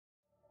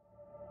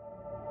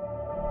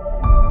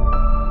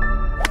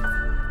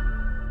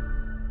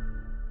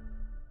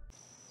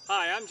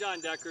John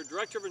Decker,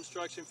 Director of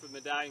Instruction for the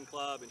Medallion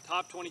Club and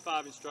Top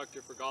 25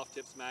 Instructor for Golf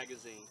Tips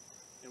Magazine,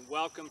 and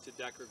welcome to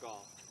Decker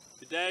Golf.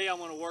 Today I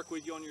want to work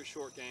with you on your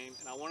short game,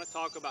 and I want to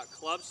talk about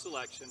club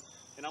selection,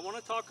 and I want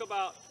to talk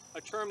about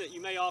a term that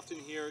you may often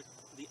hear,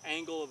 the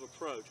angle of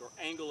approach or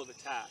angle of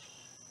attack.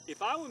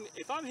 If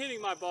I'm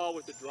hitting my ball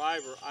with the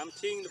driver, I'm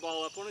teeing the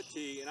ball up on a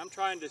tee and I'm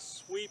trying to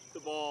sweep the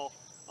ball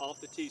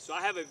off the tee. So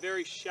I have a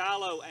very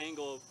shallow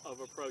angle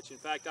of approach. In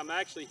fact, I'm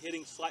actually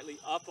hitting slightly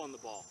up on the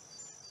ball.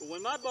 But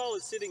when my ball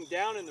is sitting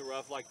down in the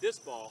rough like this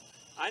ball,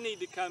 I need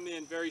to come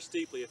in very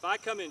steeply. If I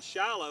come in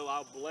shallow,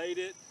 I'll blade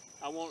it.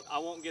 I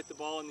won't get the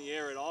ball in the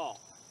air at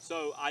all.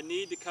 So I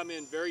need to come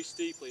in very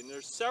steeply. And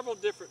there's several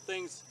different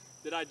things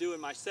that I do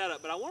in my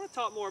setup, but I want to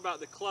talk more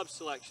about the club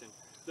selection.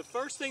 The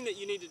first thing that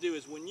you need to do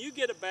is when you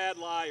get a bad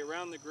lie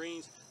around the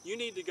greens, you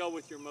need to go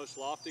with your most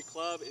lofted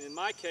club. And in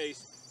my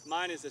case,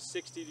 mine is a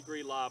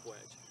 60-degree lob wedge.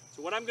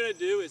 So what I'm going to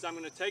do is I'm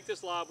going to take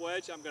this lob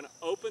wedge, I'm going to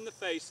open the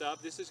face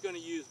up. This is going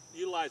to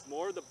utilize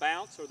more of the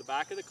bounce or the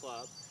back of the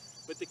club.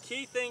 But the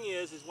key thing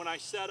is when I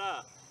set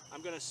up,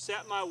 I'm going to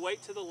set my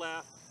weight to the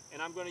left,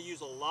 and I'm going to use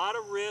a lot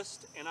of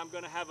wrist, and I'm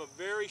going to have a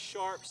very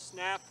sharp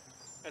snap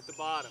at the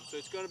bottom. So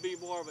it's going to be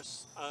more of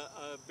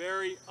a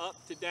very up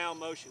to down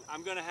motion.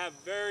 I'm going to have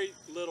very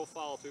little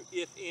follow through,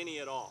 if any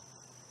at all.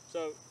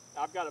 So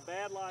I've got a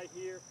bad lie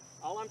here.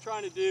 All I'm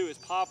trying to do is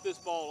pop this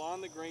ball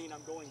on the green.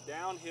 I'm going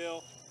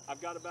downhill. I've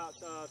got about,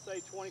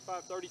 say,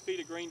 25, 30 feet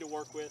of green to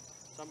work with.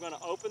 So I'm going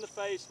to open the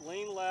face,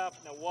 lean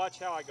left. Now watch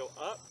how I go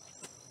up,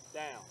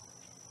 down,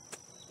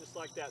 just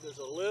like that. There's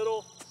a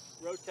little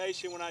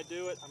rotation when I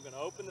do it. I'm going to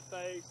open the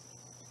face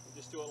and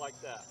just do it like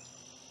that.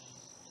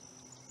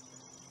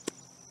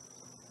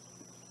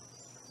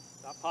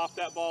 I pop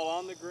that ball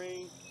on the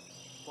green.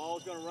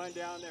 Ball's going to run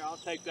down there. I'll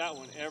take that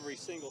one every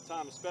single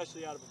time,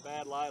 especially out of a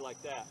bad lie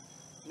like that.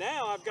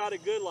 Now I've got a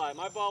good lie.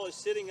 My ball is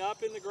sitting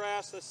up in the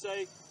grass, let's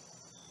say.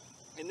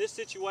 In this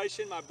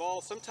situation, my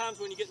ball, sometimes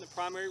when you get in the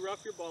primary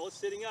rough, your ball is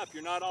sitting up.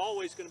 You're not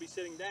always going to be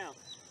sitting down.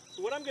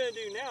 So what I'm going to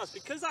do now is,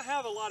 because I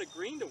have a lot of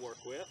green to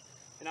work with,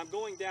 and I'm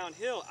going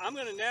downhill, I'm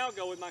going to now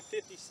go with my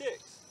 56.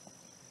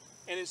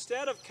 And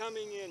instead of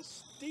coming in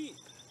steep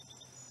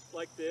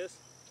like this,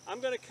 I'm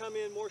going to come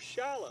in more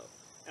shallow.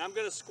 And I'm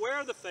going to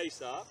square the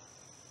face up.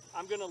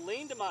 I'm going to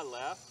lean to my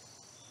left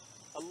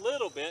a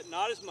little bit,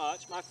 not as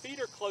much. My feet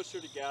are closer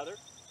together.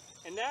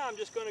 And now I'm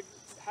just going to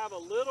have a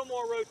little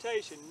more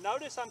rotation.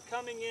 Notice I'm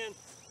coming in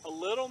a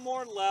little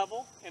more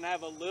level and I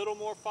have a little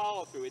more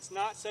follow through. It's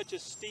not such a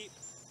steep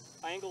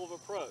angle of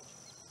approach.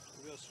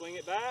 I'm going to swing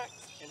it back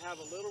and have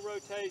a little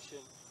rotation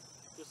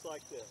just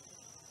like this.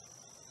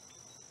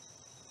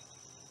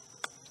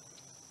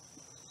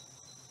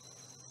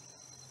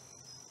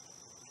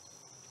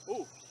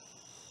 Ooh,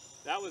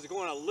 that was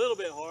going a little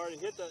bit hard. It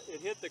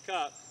hit the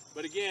cup,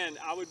 but again,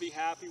 I would be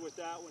happy with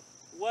that one.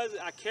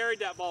 I carried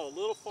that ball a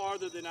little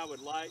farther than I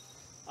would like,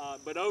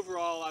 but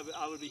overall,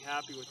 I would be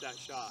happy with that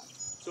shot.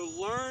 So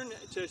learn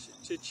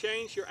to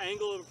change your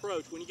angle of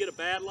approach. When you get a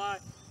bad lie,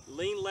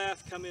 lean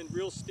left, come in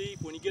real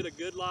steep. When you get a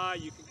good lie,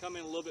 you can come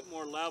in a little bit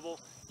more level.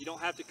 You don't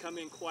have to come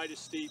in quite as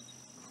steep.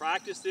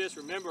 Practice this.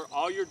 Remember,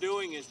 all you're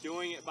doing is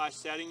doing it by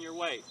setting your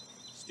weight.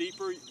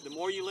 Steeper, the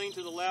more you lean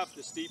to the left,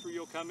 the steeper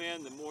you'll come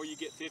in. The more you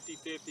get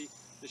 50-50,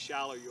 the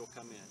shallower you'll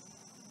come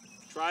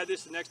in. Try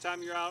this the next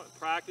time you're out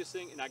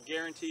practicing, and I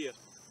guarantee you,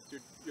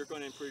 you're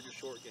going to improve your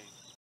short game.